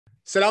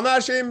Selamlar,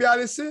 her şeyin bir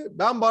ailesi.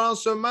 Ben Baran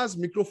Sönmez.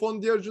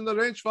 Mikrofon diğer ucunda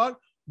Range var.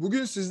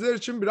 Bugün sizler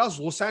için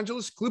biraz Los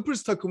Angeles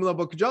Clippers takımına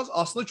bakacağız.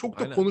 Aslında çok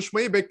da Aynen.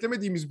 konuşmayı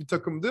beklemediğimiz bir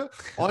takımdı.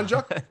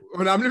 Ancak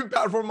önemli bir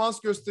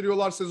performans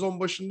gösteriyorlar sezon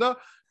başında.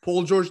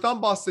 Paul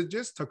George'dan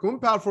bahsedeceğiz. Takımın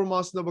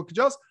performansına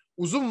bakacağız.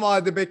 Uzun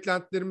vadede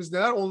beklentilerimiz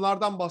neler,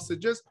 onlardan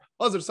bahsedeceğiz.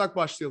 Hazırsak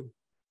başlayalım.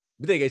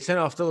 Bir de geçen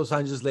hafta Los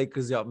Angeles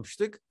Lakers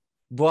yapmıştık.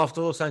 Bu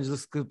hafta Los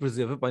Angeles Clippers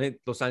yapıp hani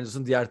Los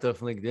Angeles'ın diğer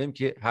tarafına gidelim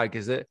ki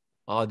herkese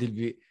adil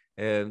bir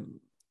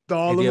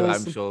Dağılım hediye olsun.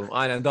 vermiş olalım.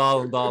 Aynen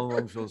dağılım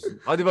olmuş olsun.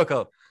 Hadi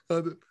bakalım.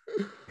 Hadi.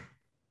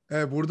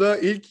 Burada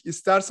ilk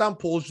istersen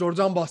Paul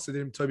George'dan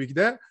bahsedelim tabii ki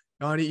de.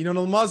 Yani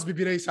inanılmaz bir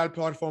bireysel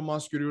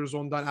performans görüyoruz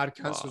ondan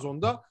erken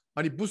sezonda.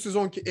 Hani bu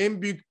sezonki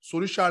en büyük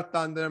soru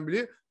işaretlerinden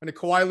biri hani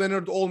Kawhi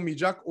Leonard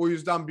olmayacak. O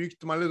yüzden büyük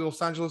ihtimalle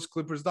Los Angeles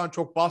Clippers'dan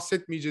çok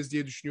bahsetmeyeceğiz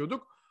diye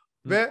düşünüyorduk.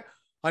 Ve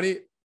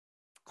hani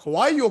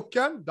Kawhi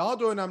yokken daha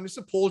da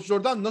önemlisi Paul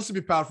George'dan nasıl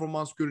bir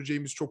performans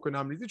göreceğimiz çok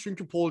önemliydi.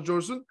 Çünkü Paul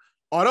George'un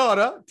ara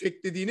ara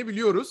teklediğini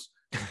biliyoruz.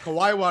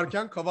 Kawhi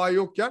varken, Kawhi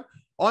yokken.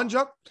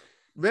 Ancak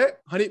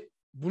ve hani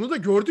bunu da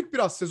gördük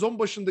biraz. Sezon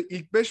başında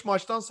ilk 5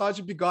 maçtan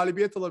sadece bir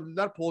galibiyet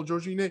alabildiler. Paul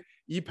George'un yine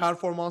iyi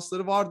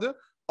performansları vardı.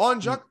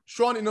 Ancak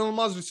şu an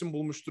inanılmaz ritim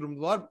bulmuş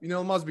durumdalar.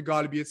 İnanılmaz bir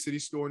galibiyet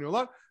serisiyle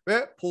oynuyorlar.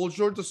 Ve Paul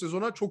George da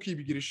sezona çok iyi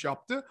bir giriş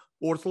yaptı.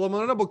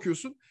 Ortalamalarına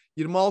bakıyorsun.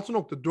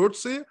 26.4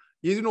 sayı,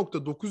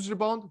 7.9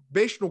 rebound,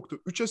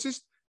 5.3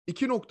 asist,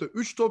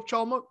 2.3 top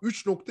çalma,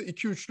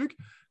 3.2 üçlük.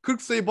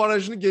 40 sayı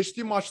barajını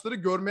geçtiği maçları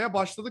görmeye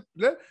başladık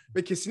bile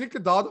ve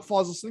kesinlikle daha da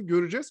fazlasını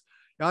göreceğiz.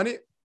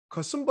 Yani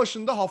Kasım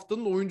başında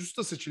haftanın oyuncusu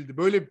da seçildi.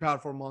 Böyle bir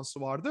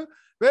performansı vardı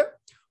ve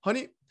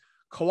hani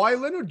Kawhi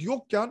Leonard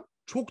yokken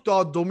çok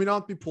daha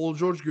dominant bir Paul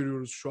George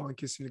görüyoruz şu an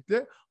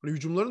kesinlikle. Hani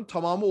hücumların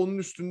tamamı onun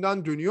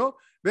üstünden dönüyor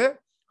ve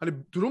hani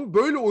durum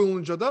böyle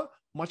olunca da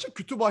maça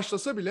kötü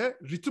başlasa bile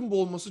ritim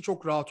olması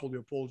çok rahat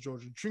oluyor Paul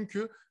George'un.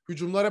 Çünkü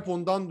hücumlar hep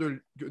ondan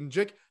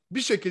dönecek.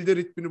 Bir şekilde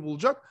ritmini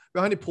bulacak ve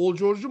hani Paul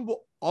George'un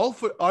bu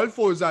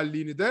alfa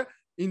özelliğini de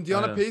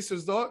Indiana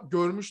Pacers'da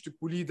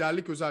görmüştük, bu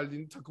liderlik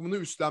özelliğini, takımını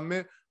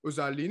üstlenme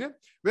özelliğini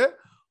ve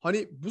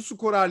hani bu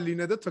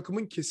skorerliğine de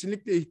takımın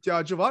kesinlikle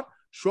ihtiyacı var.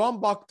 Şu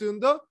an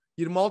baktığında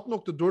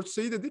 26.4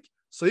 sayı dedik.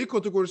 Sayı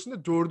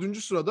kategorisinde 4.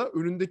 sırada,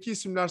 önündeki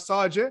isimler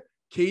sadece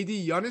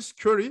KD, Giannis,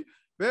 Curry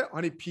ve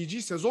hani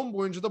PG sezon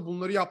boyunca da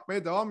bunları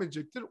yapmaya devam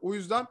edecektir. O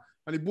yüzden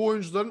hani bu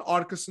oyuncuların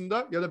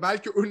arkasında ya da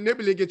belki önüne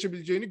bile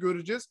geçebileceğini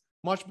göreceğiz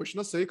maç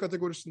başına sayı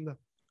kategorisinde.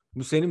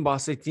 Bu senin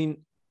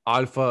bahsettiğin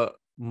alfa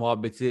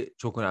muhabbeti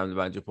çok önemli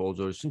bence Paul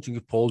George için.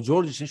 Çünkü Paul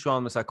George için şu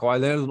an mesela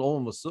Kawhi Leonard'ın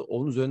olmaması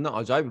onun üzerinden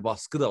acayip bir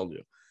baskı da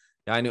alıyor.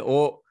 Yani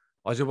o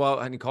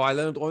acaba hani Kawhi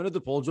Leonard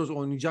oynadı, Paul George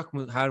oynayacak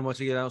mı? Her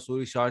maça gelen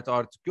soru işareti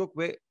artık yok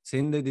ve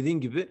senin de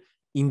dediğin gibi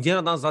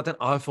Indiana'dan zaten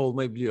alfa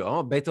olmayı biliyor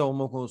ama beta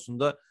olma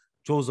konusunda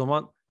çoğu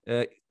zaman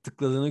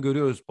tıkladığını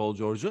görüyoruz Paul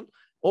George'un.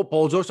 O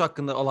Paul George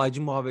hakkında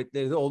alaycı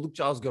muhabbetleri de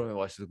oldukça az görmeye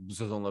başladık bu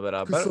sezonla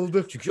beraber.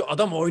 Kısıldı. Çünkü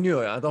adam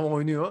oynuyor ya, adam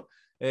oynuyor.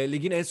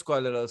 Ligin en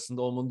skorerleri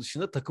arasında olmanın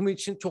dışında takımı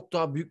için çok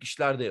daha büyük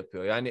işler de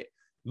yapıyor. Yani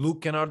Luke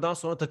Kennard'dan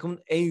sonra takımın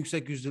en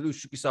yüksek yüzdeli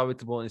üçlük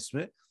isabeti bulan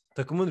ismi.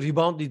 Takımın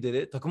rebound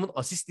lideri, takımın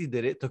asist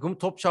lideri, takımın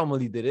top çalma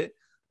lideri.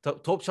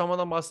 Top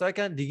çalmadan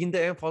bahsederken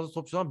liginde en fazla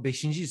top çalan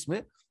 5.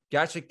 ismi.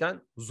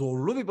 Gerçekten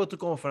zorlu bir Batı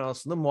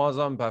konferansında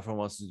muazzam bir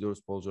performans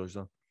izliyoruz Paul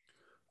George'dan.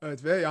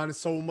 Evet ve yani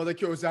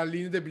savunmadaki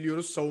özelliğini de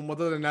biliyoruz.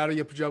 Savunmada da neler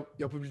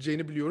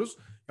yapabileceğini biliyoruz.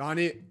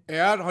 Yani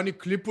eğer hani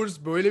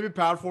Clippers böyle bir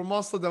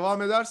performansla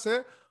devam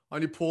ederse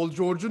hani Paul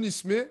George'un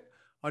ismi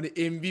hani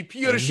MVP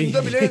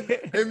yarışında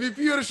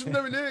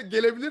bile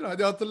gelebilir.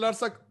 Hadi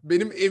hatırlarsak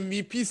benim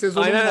MVP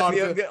sezonum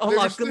vardı. Onun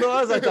hakkında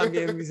var zaten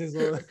bir MVP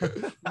sezonu.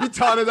 Bir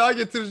tane daha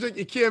getirecek,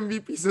 2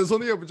 MVP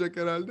sezonu yapacak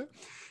herhalde.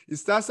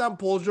 İstersen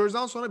Paul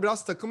George'dan sonra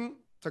biraz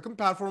takım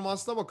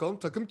performansına bakalım,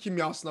 takım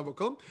kimyasına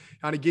bakalım.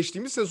 Yani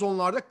geçtiğimiz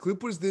sezonlarda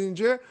Clippers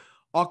denince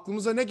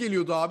aklımıza ne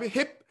geliyordu abi?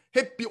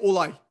 Hep bir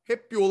olay.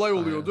 Hep bir olay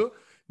oluyordu.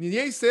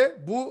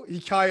 Niyeyse bu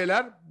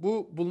hikayeler,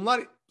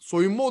 bunlar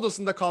soyunma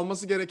odasında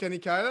kalması gereken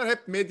hikayeler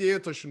hep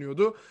medyaya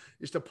taşınıyordu.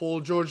 İşte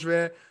Paul George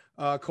ve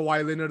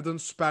Kawhi Leonard'ın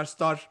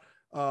süperstar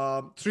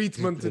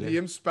treatment'ı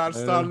diyeyim,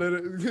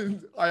 süperstarları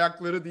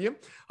ayakları diyeyim.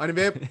 Hani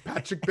ve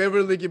Patrick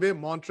Beverley gibi,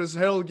 Montrezl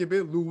Harrell gibi,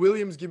 Lou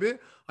Williams gibi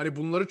hani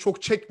bunları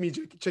çok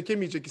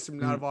çekemeyecek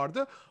isimler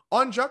vardı.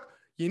 Ancak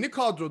yeni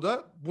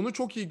kadroda bunu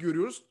çok iyi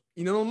görüyoruz.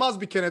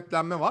 İnanılmaz bir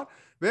kenetlenme var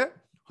ve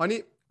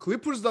hani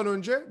Clippers'dan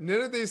önce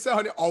neredeyse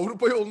hani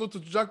Avrupa yolunu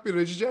tutacak bir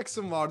Reggie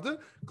Jackson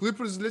vardı.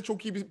 Clippers ile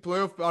çok iyi bir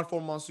playoff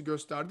performansı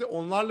gösterdi.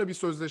 Onlarla bir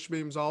sözleşme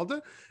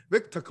imzaladı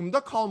ve takımda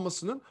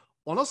kalmasının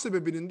ana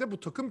sebebinin de bu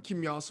takım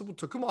kimyası, bu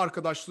takım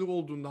arkadaşlığı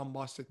olduğundan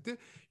bahsetti.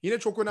 Yine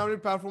çok önemli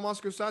bir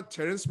performans gösteren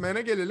Terence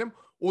Mann'e gelelim.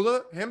 O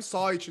da hem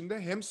saha içinde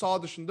hem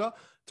saha dışında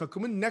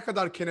takımın ne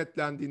kadar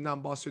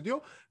kenetlendiğinden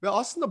bahsediyor. Ve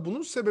aslında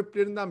bunun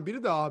sebeplerinden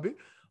biri de abi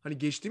hani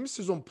geçtiğimiz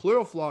sezon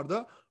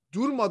playoff'larda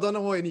durmadan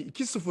o hani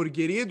 2-0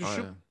 geriye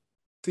düşüp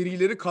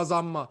serileri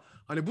kazanma.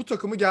 Hani bu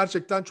takımı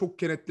gerçekten çok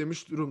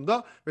kenetlemiş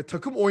durumda ve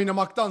takım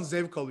oynamaktan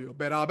zevk alıyor.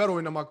 Beraber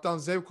oynamaktan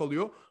zevk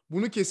alıyor.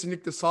 Bunu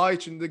kesinlikle saha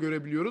içinde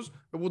görebiliyoruz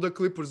ve bu da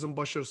Clippers'ın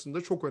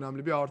başarısında çok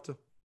önemli bir artı.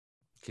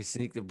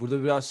 Kesinlikle.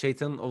 Burada biraz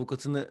şeytanın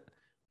avukatını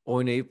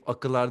oynayıp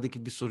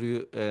akıllardaki bir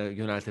soruyu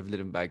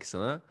yöneltebilirim belki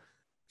sana.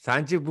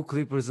 Sence bu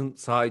Clippers'ın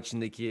saha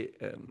içindeki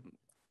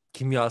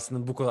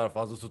kimyasının bu kadar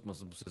fazla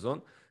tutması bu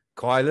sezon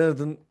Kawhi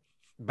Leonard'ın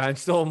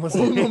bench'te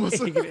olmasıyla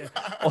Olmaması. ilgili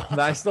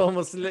bench'te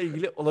olmasıyla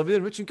ilgili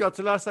olabilir mi? Çünkü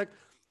hatırlarsak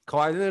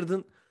Kawhi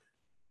Leonard'ın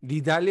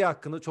liderliği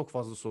hakkında çok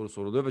fazla soru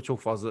soruluyor ve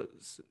çok fazla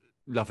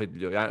laf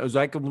ediliyor. Yani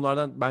özellikle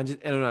bunlardan bence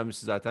en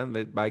önemlisi zaten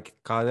ve belki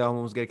kale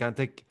almamız gereken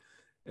tek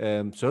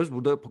söz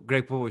burada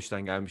Greg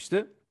Popovich'ten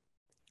gelmişti.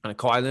 Hani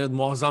Kawhi Leonard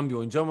muazzam bir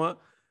oyuncu ama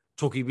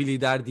çok iyi bir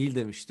lider değil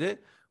demişti.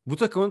 Bu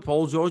takımın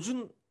Paul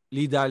George'un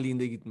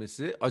liderliğinde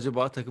gitmesi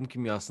acaba takım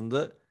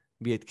kimyasında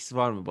bir etkisi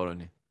var mı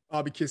Baroni?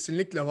 Abi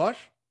kesinlikle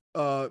var.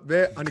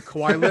 Ve hani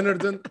Kawhi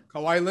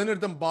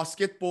Leonard'ın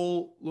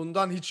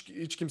basketbolundan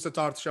hiç kimse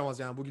tartışamaz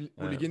yani. Bu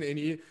Evet. ligin en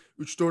iyi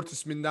 3-4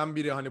 isminden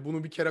biri. Hani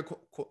bunu bir kere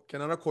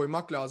kenara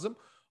koymak lazım.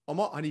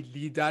 Ama hani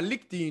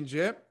liderlik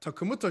deyince,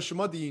 takımı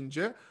taşıma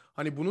deyince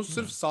hani bunu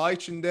sırf saha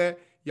içinde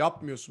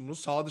yapmıyorsun. Bunu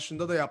saha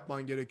dışında da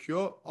yapman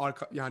gerekiyor.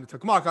 Yani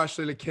takım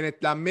arkadaşlarıyla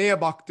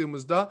kenetlenmeye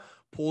baktığımızda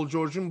Paul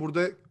George'un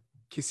burada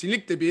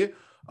kesinlikle bir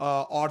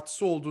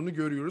artısı olduğunu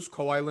görüyoruz.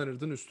 Kawhi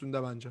Leonard'ın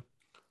üstünde bence.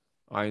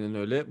 Aynen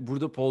öyle.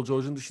 Burada Paul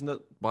George'un dışında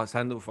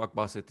sen de ufak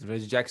bahsettin.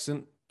 Reggie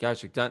Jackson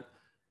gerçekten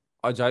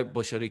acayip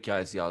başarı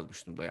hikayesi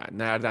yazmıştım da yani.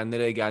 Nereden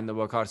nereye geldiğine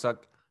bakarsak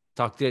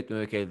takdir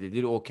etmemek elde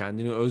değil. O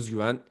kendine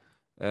özgüven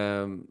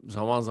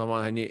zaman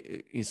zaman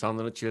hani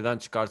insanları çileden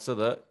çıkartsa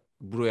da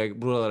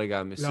buralara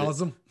gelmesi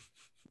Lazım.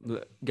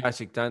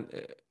 gerçekten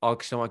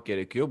alkışlamak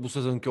gerekiyor. Bu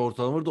sezonki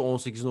ortalama da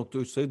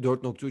 18.3 sayı,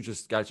 4.3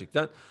 asist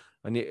gerçekten.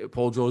 Hani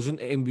Paul George'un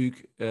en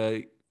büyük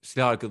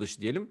silah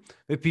arkadaşı diyelim.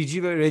 Ve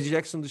PG ve Reggie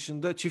Jackson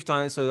dışında çift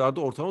tane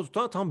sayılarda ortalama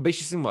tutan tam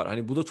 5 isim var.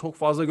 Hani bu da çok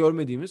fazla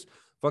görmediğimiz.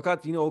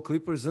 Fakat yine o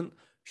Clippers'ın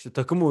işte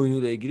takım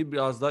oyunuyla ilgili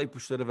biraz daha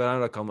ipuçları veren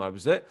rakamlar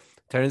bize.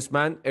 Terence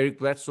Mann,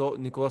 Eric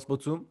Bledsoe, Nicolas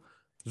Batum,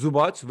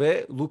 Zubac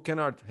ve Luke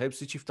Kennard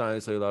hepsi çift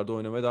tane sayılarda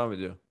oynamaya devam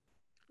ediyor.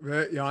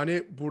 Ve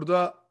yani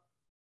burada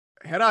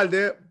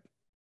herhalde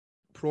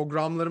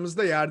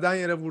programlarımızda yerden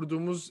yere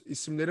vurduğumuz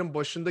isimlerin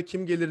başında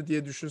kim gelir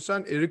diye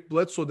düşünsen Eric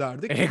Bledsoe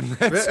derdik. Eric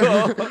Ve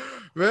Bledsoe.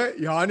 ve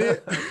yani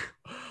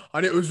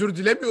hani özür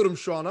dilemiyorum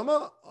şu an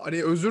ama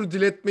hani özür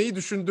diletmeyi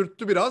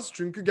düşündürttü biraz.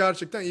 Çünkü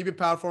gerçekten iyi bir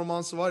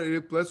performansı var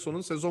Eric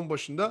Bledsoe'nun sezon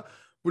başında.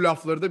 Bu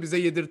lafları da bize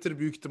yedirtir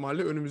büyük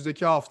ihtimalle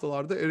önümüzdeki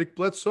haftalarda. Eric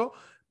Bledsoe,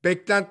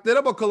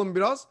 beklentilere bakalım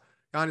biraz.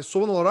 Yani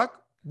son olarak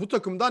bu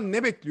takımdan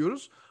ne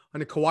bekliyoruz?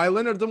 Hani Kawhi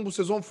Leonard'ın bu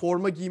sezon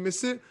forma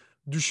giymesi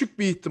düşük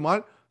bir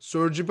ihtimal.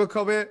 Serge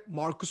Ibaka ve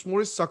Marcus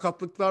Morris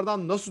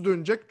sakatlıklardan nasıl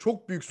dönecek?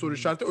 Çok büyük soru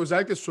işareti.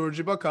 Özellikle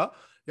Serge Ibaka.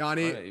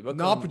 Yani Aynen. ne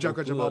Bakalım yapacak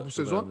yokluğu acaba da bu çok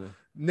sezon? önemli.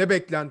 Ne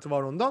beklenti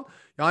var ondan?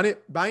 Yani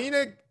ben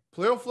yine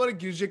playoff'lara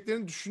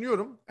gireceklerini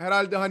düşünüyorum.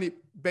 Herhalde hani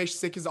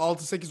 5-8,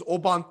 6-8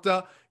 o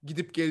bantta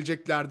gidip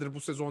geleceklerdir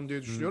bu sezon diye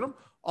Hı. düşünüyorum.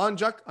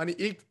 Ancak hani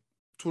ilk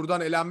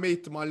turdan elenme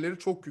ihtimalleri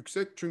çok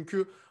yüksek.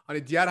 Çünkü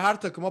hani diğer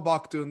her takıma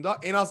baktığında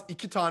en az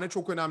 2 tane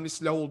çok önemli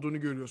silah olduğunu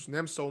görüyorsun.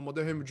 Hem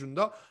savunmada hem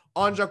hücumda.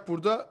 Ancak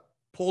burada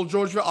Paul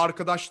George ve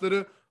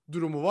arkadaşları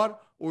durumu var.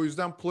 O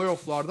yüzden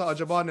playoff'larda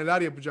acaba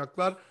neler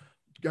yapacaklar?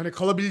 Yani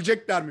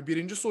kalabilecekler mi?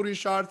 Birinci soru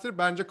işareti,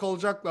 bence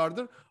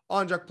kalacaklardır.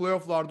 Ancak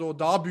playoff'larda o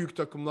daha büyük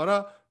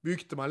takımlara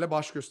büyük ihtimalle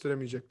baş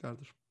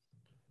gösteremeyeceklerdir.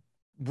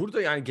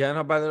 Burada yani gelen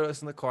haberler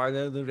arasında Kawhi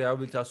Leonard'ın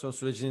rehabilitasyon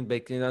sürecinin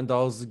beklenenden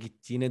daha hızlı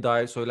gittiğine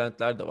dair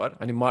söylentiler de var.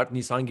 Hani Mart,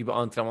 Nisan gibi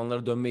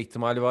antrenmanlara dönme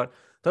ihtimali var.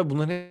 Tabii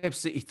bunların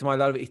hepsi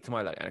ihtimaller ve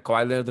ihtimaller. Yani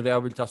Kawhi Leonard'ın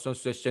rehabilitasyon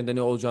süreçlerinde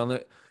ne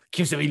olacağını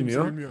kimse Kimse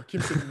bilmiyor. bilmiyor.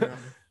 Kimse bilmiyor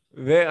abi.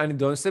 Ve hani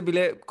dönse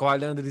bile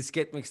Kawhi Leonard'ı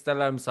riske etmek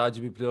isterler mi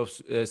sadece bir playoff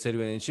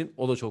serüveni için?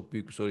 O da çok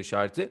büyük bir soru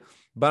işareti.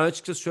 Ben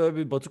açıkçası şöyle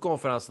bir Batı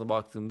konferansına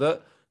baktığımda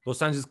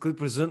Los Angeles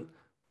Clippers'ın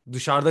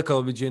dışarıda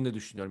kalabileceğini de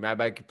düşünüyorum. Yani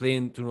belki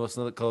play-in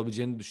turnuvasında da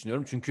kalabileceğini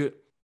düşünüyorum.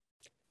 Çünkü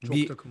Çok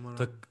bir takım var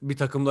abi. bir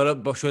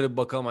takımlara şöyle bir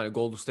bakalım hani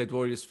Golden State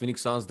Warriors,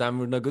 Phoenix Suns,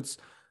 Denver Nuggets,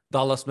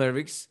 Dallas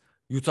Mavericks,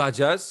 Utah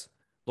Jazz,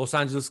 Los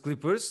Angeles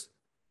Clippers.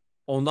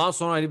 Ondan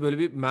sonra hani böyle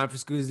bir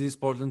Memphis Grizzlies,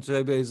 Portland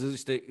Trail Blazers,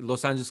 işte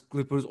Los Angeles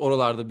Clippers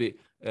oralarda bir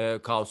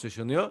kaos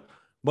yaşanıyor.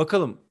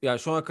 Bakalım yani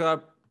şu ana kadar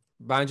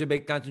bence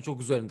beklentinin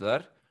çok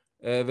üzerindeler.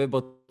 Ve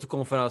Batı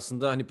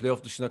Konferansı'nda hani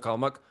playoff dışına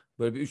kalmak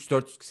böyle bir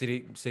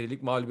 3-4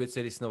 serilik mağlubiyet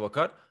serisine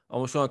bakar.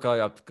 Ama şu ana kadar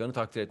yaptıklarını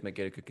takdir etmek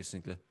gerekiyor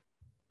kesinlikle.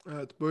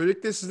 Evet,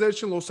 böylelikle sizler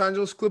için Los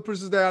Angeles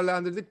Clippers'ı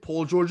değerlendirdik.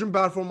 Paul George'un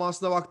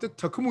performansına baktık.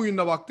 Takım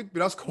oyununa baktık.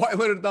 Biraz Kawhi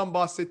Leonard'dan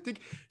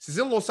bahsettik.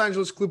 Sizin Los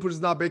Angeles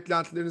Clippers'dan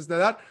beklentileriniz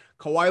neler?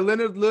 Kawhi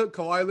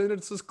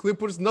Leonard'sız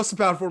Clippers nasıl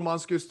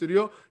performans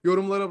gösteriyor?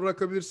 Yorumlara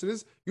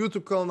bırakabilirsiniz.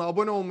 YouTube kanalına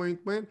abone olmayı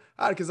unutmayın.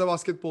 Herkese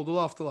basketbol dolu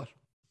haftalar.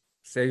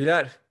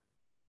 Sevgiler.